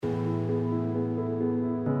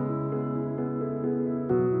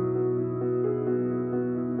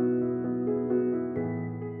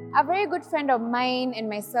A very good friend of mine and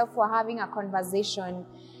myself were having a conversation,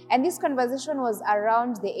 and this conversation was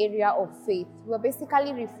around the area of faith. We were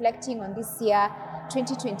basically reflecting on this year,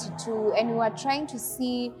 2022, and we were trying to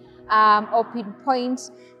see or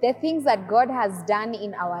pinpoint the things that God has done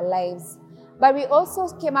in our lives. But we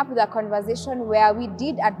also came up with a conversation where we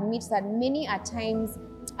did admit that many a times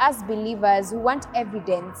as believers, we want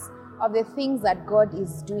evidence of the things that God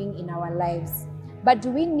is doing in our lives. But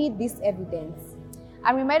do we need this evidence?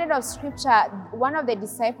 I'm reminded of scripture, one of the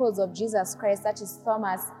disciples of Jesus Christ, that is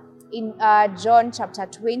Thomas, in John chapter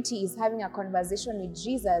 20, is having a conversation with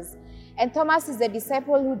Jesus. And Thomas is the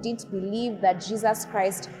disciple who didn't believe that Jesus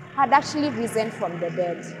Christ had actually risen from the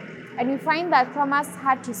dead. And we find that Thomas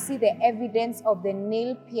had to see the evidence of the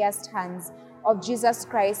nail-pierced hands of Jesus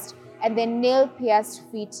Christ and the nail-pierced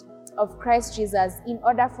feet of Christ Jesus in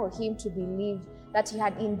order for him to believe that he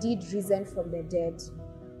had indeed risen from the dead.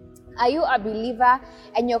 Are you a believer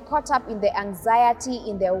and you're caught up in the anxiety,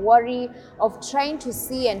 in the worry of trying to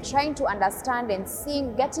see and trying to understand and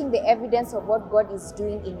seeing, getting the evidence of what God is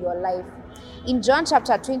doing in your life? In John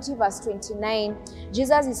chapter 20, verse 29,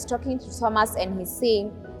 Jesus is talking to Thomas and he's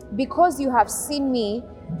saying, "Because you have seen me,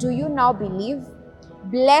 do you now believe?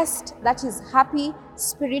 Blessed, that is happy,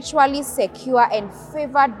 spiritually secure and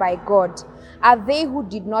favored by God, are they who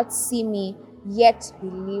did not see me, yet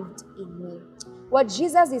believed in me." What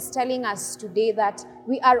Jesus is telling us today, that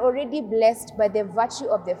we are already blessed by the virtue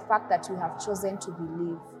of the fact that we have chosen to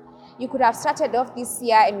believe. You could have started off this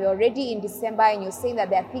year and we're already in December and you're saying that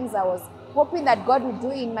there are things I was hoping that God would do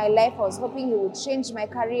in my life. I was hoping He would change my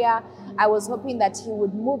career. I was hoping that He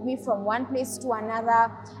would move me from one place to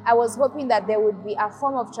another. I was hoping that there would be a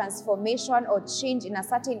form of transformation or change in a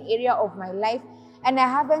certain area of my life. And I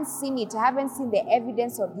haven't seen it. I haven't seen the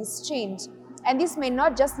evidence of this change. And this may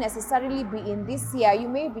not just necessarily be in this year. You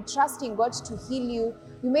may be trusting God to heal you.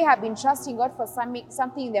 You may have been trusting God for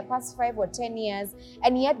something in the past 5 or 10 years,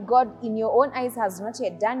 and yet God, in your own eyes, has not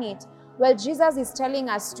yet done it. Well, Jesus is telling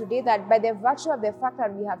us today that by the virtue of the fact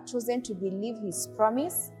that we have chosen to believe His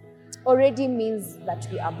promise, already means that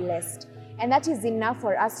we are blessed. And that is enough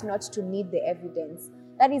for us not to need the evidence.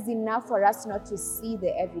 That is enough for us not to see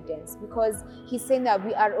the evidence, because He's saying that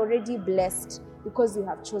we are already blessed because you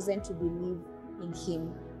have chosen to believe in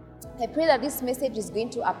Him. I pray that this message is going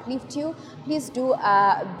to uplift you. Please do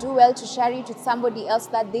well to share it with somebody else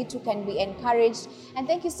that they too can be encouraged. And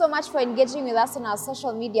thank you so much for engaging with us on our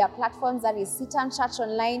social media platforms. That is CITAM Church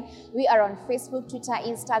Online. We are on Facebook, Twitter,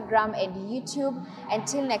 Instagram, and YouTube.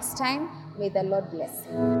 Until next time, may the Lord bless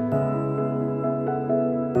you.